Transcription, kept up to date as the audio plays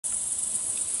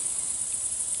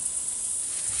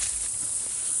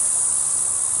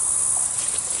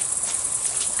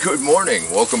Good morning.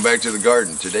 Welcome back to the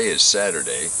garden. Today is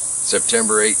Saturday,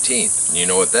 September 18th. And you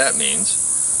know what that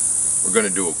means. We're going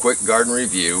to do a quick garden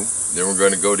review, then we're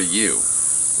going to go to you.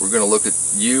 We're going to look at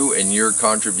you and your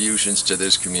contributions to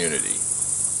this community.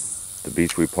 The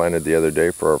beets we planted the other day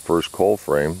for our first cold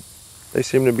frame, they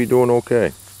seem to be doing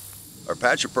okay. Our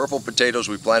patch of purple potatoes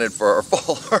we planted for our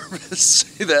fall harvest,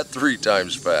 say that 3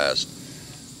 times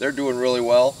fast. They're doing really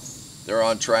well. They're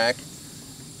on track.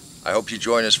 I hope you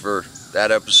join us for that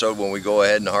episode when we go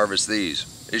ahead and harvest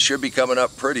these. It should be coming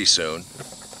up pretty soon.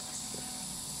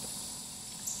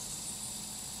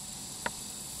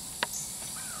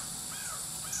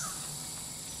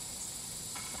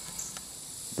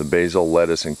 The basil,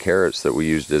 lettuce, and carrots that we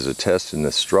used as a test in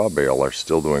this straw bale are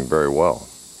still doing very well.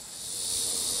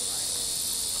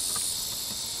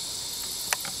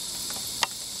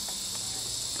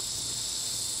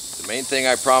 The main thing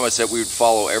I promised that we would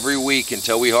follow every week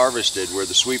until we harvested were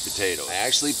the sweet potatoes. I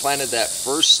actually planted that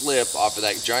first slip off of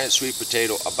that giant sweet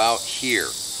potato about here.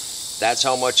 That's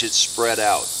how much it spread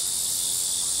out.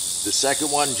 The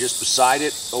second one just beside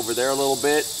it, over there a little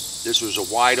bit, this was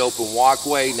a wide open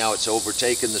walkway. Now it's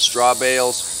overtaken the straw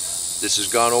bales. This has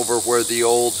gone over where the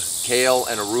old kale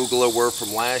and arugula were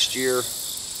from last year.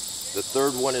 The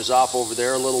third one is off over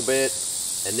there a little bit.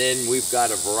 And then we've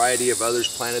got a variety of others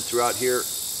planted throughout here.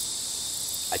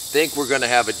 I think we're going to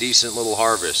have a decent little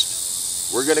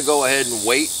harvest. We're going to go ahead and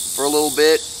wait for a little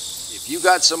bit. If you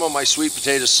got some of my sweet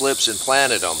potato slips and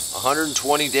planted them,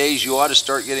 120 days you ought to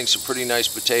start getting some pretty nice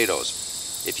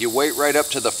potatoes. If you wait right up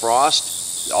to the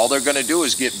frost, all they're going to do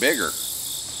is get bigger.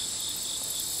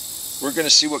 We're going to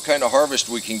see what kind of harvest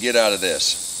we can get out of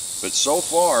this. But so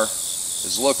far,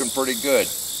 it's looking pretty good.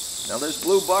 Now this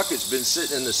blue bucket's been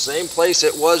sitting in the same place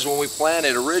it was when we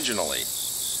planted originally.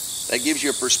 That gives you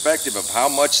a perspective of how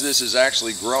much this has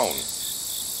actually grown.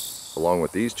 Along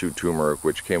with these 2 turmeric,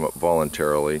 which came up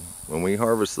voluntarily, when we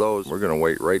harvest those, we're going to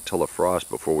wait right till the frost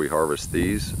before we harvest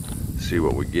these, see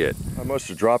what we get. I must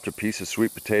have dropped a piece of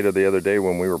sweet potato the other day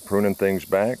when we were pruning things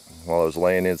back while I was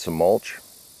laying in some mulch,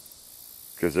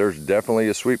 because there's definitely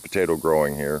a sweet potato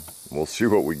growing here. We'll see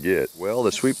what we get. Well,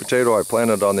 the sweet potato I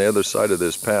planted on the other side of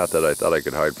this path that I thought I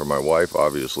could hide from my wife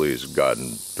obviously has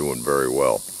gotten doing very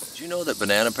well. Did you know that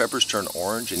banana peppers turn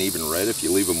orange and even red if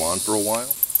you leave them on for a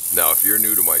while? Now, if you're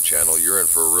new to my channel, you're in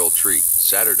for a real treat.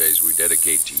 Saturdays we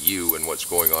dedicate to you and what's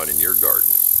going on in your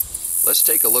garden. Let's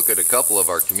take a look at a couple of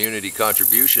our community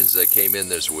contributions that came in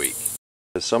this week.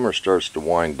 As summer starts to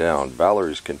wind down,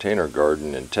 Valerie's container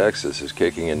garden in Texas is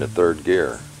kicking into 3rd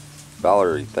gear.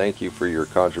 Valerie, thank you for your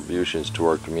contributions to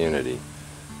our community.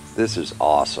 This is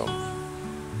awesome.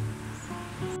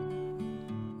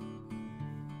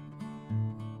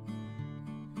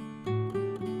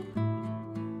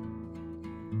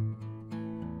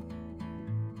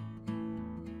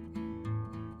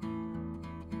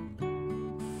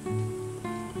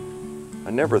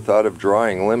 I never thought of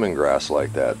drying lemongrass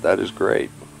like that. That is great.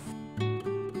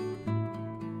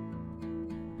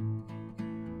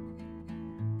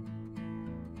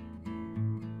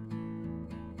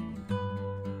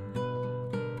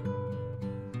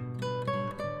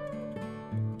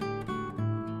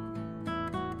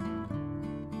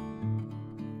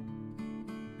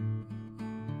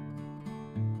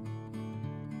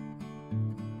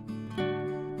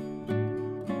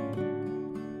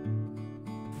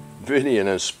 Vinny and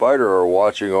his spider are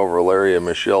watching over Larry and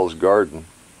Michelle's garden.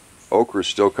 Okra's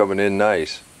still coming in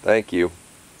nice. Thank you.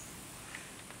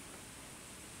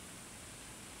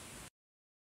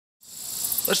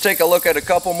 Let's take a look at a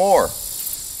couple more.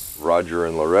 Roger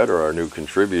and Loretta are our new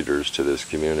contributors to this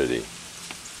community.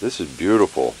 This is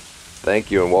beautiful. Thank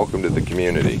you and welcome to the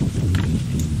community.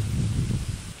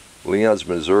 Leon's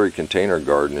Missouri container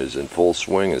garden is in full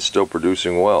swing and still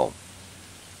producing well.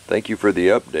 Thank you for the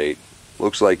update.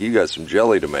 Looks like you got some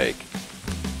jelly to make.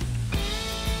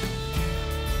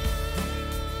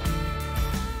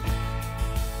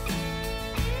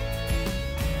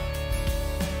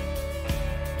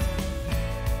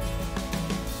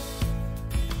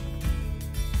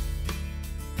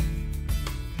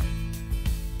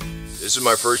 This is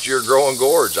my first year growing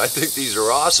gourds. I think these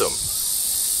are awesome.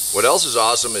 What else is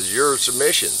awesome is your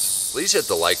submissions. Please hit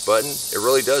the like button. It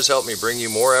really does help me bring you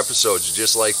more episodes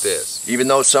just like this. Even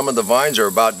though some of the vines are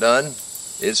about done,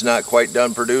 it's not quite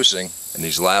done producing. And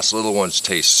these last little ones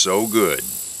taste so good.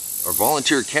 Our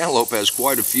volunteer cantaloupe has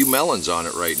quite a few melons on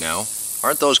it right now.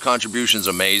 Aren't those contributions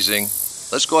amazing?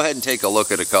 Let's go ahead and take a look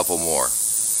at a couple more.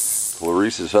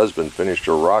 Clarice's husband finished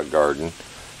her rock garden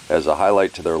as a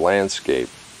highlight to their landscape.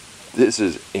 This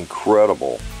is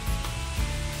incredible.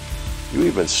 You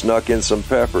even snuck in some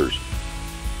peppers.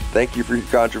 Thank you for your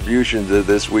contribution to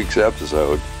this week's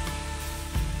episode.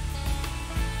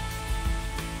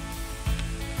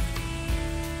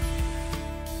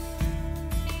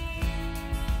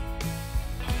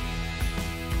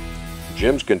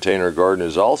 Jim's container garden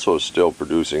is also still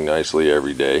producing nicely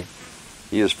every day.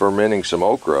 He is fermenting some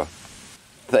okra.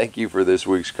 Thank you for this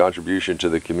week's contribution to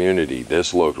the community.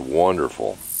 This looked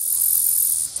wonderful.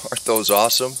 Aren't those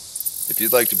awesome? If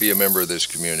you'd like to be a member of this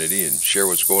community and share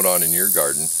what's going on in your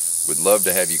garden, we'd love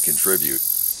to have you contribute.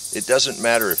 It doesn't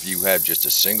matter if you have just a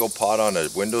single pot on a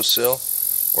windowsill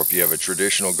or if you have a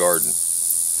traditional garden.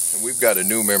 And we've got a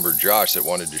new member, Josh, that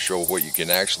wanted to show what you can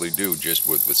actually do just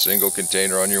with a single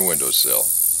container on your windowsill.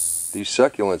 These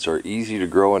succulents are easy to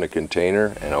grow in a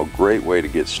container and a great way to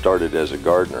get started as a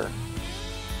gardener.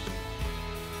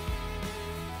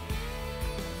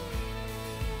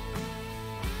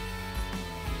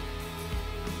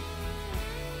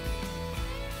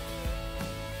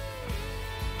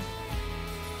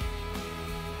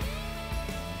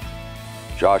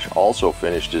 Josh also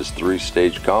finished his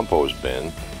 3-stage compost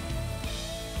bin.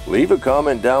 Leave a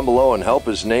comment down below and help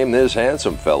us name this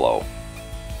handsome fellow.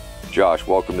 Josh,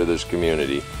 welcome to this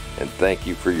community, and thank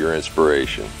you for your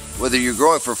inspiration. Whether you're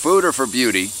growing for food or for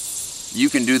beauty, you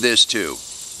can do this too.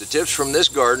 The tips from this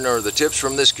garden or the tips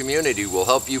from this community will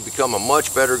help you become a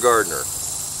much better gardener.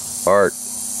 Art,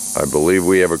 I believe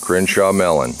we have a Crenshaw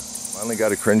melon. Finally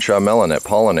got a Crenshaw melon that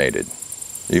pollinated.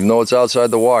 Even though it's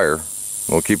outside the wire,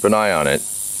 we'll keep an eye on it.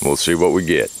 We'll see what we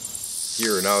get.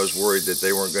 Here, and I was worried that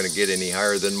they weren't going to get any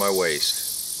higher than my waist.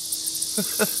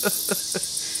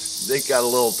 They got a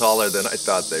little taller than I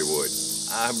thought they would.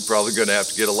 I'm probably going to have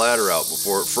to get a ladder out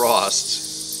before it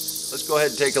frosts. Let's go ahead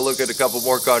and take a look at a couple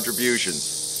more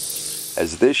contributions.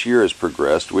 As this year has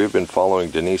progressed, we have been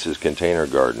following Denise's container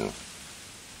garden.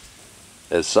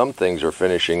 As some things are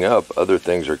finishing up, other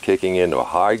things are kicking into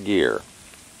high gear.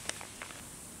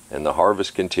 And the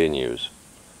harvest continues.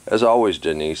 As always,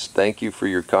 Denise, thank you for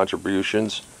your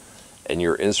contributions and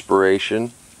your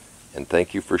inspiration, and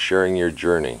thank you for sharing your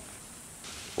journey.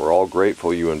 We're all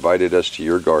grateful you invited us to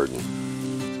your garden.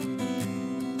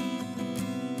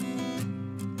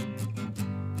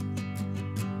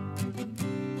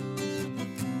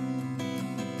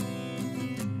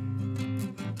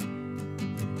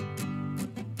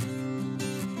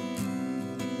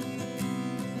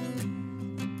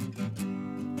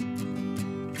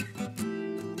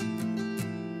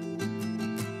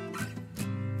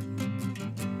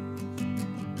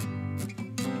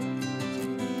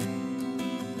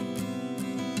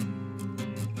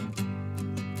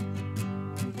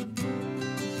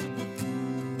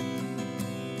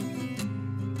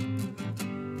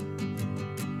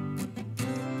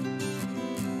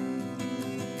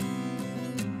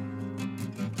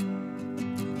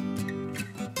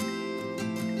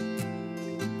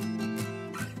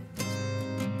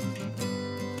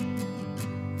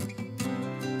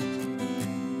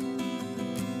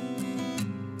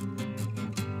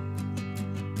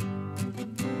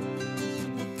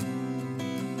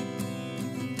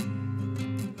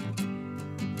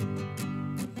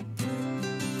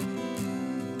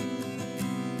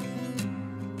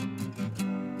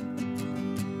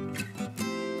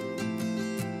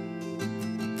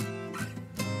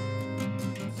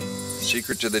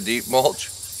 Secret to the deep mulch?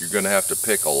 You're going to have to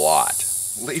pick a lot.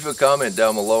 Leave a comment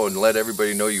down below and let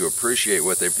everybody know you appreciate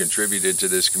what they've contributed to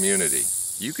this community.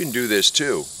 You can do this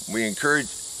too. We encourage...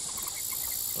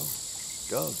 Oh,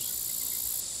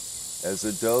 doves. As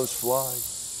the doves fly.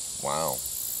 Wow.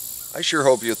 I sure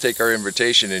hope you'll take our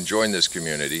invitation and join this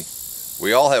community.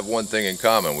 We all have one thing in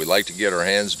common. We like to get our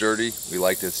hands dirty. We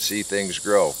like to see things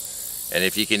grow. And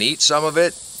if you can eat some of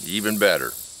it, even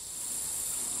better.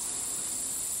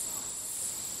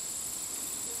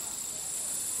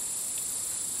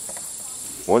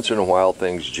 Once in a while,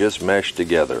 things just mesh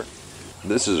together.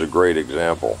 This is a great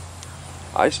example.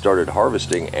 I started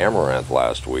harvesting amaranth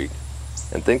last week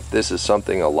and think this is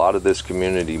something a lot of this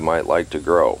community might like to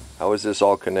grow. How is this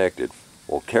all connected?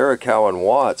 Well, Caracal and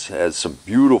Watts has some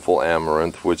beautiful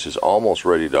amaranth which is almost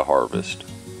ready to harvest.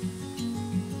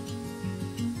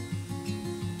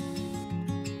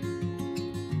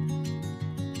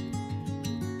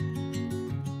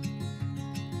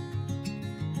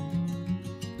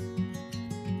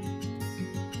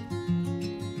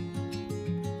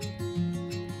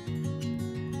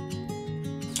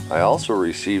 I also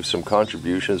received some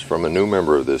contributions from a new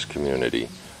member of this community,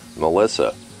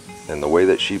 Melissa, and the way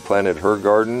that she planted her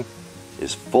garden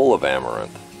is full of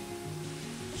amaranth.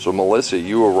 So Melissa,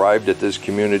 you arrived at this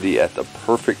community at the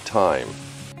perfect time.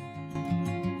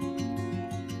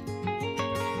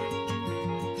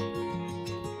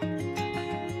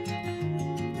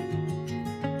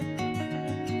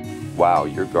 wow,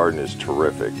 your garden is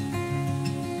terrific.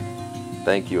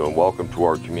 Thank you and welcome to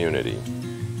our community.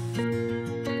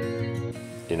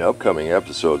 In upcoming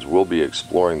episodes, we'll be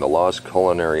exploring the lost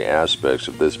culinary aspects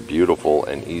of this beautiful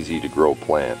and easy to grow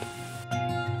plant.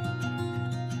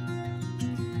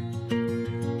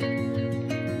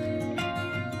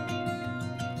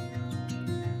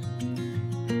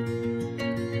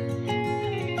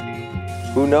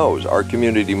 Who knows, our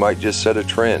community might just set a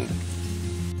trend.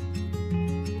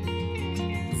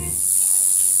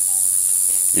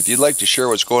 If you'd like to share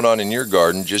what's going on in your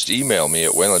garden, just email me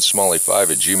at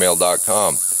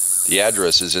waylandsmalley5@gmail.com. The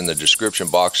address is in the description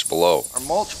box below. Our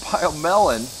mulch pile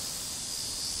melon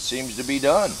seems to be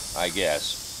done, I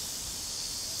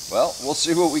guess. Well, we'll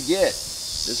see what we get.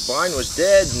 This vine was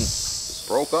dead and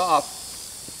broke off.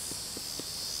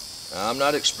 I'm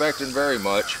not expecting very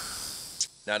much.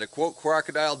 Now, to quote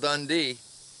Crocodile Dundee,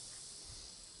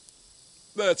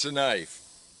 that's a knife.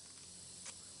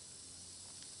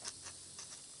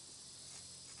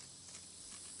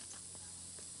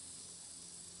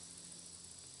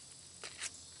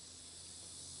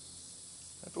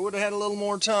 If I would have had a little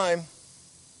more time,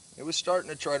 it was starting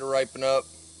to try to ripen up.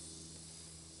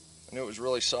 I knew it was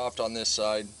really soft on this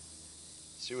side.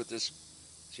 See if this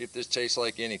tastes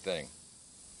like anything.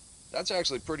 That's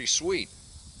actually pretty sweet.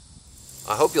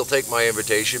 I hope you'll take my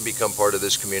invitation, become part of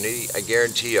this community. I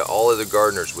guarantee you all other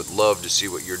gardeners would love to see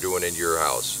what you're doing in your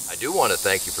house. I do want to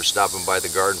thank you for stopping by the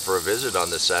garden for a visit on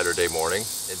this Saturday morning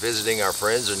and visiting our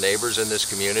friends and neighbors in this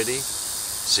community,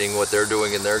 seeing what they're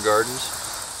doing in their gardens.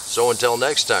 So until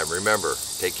next time, remember,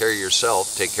 take care of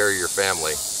yourself, take care of your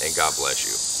family, and God bless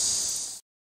you.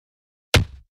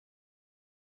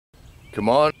 Come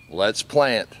on, let's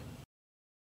plant.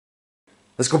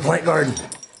 Let's go plant garden.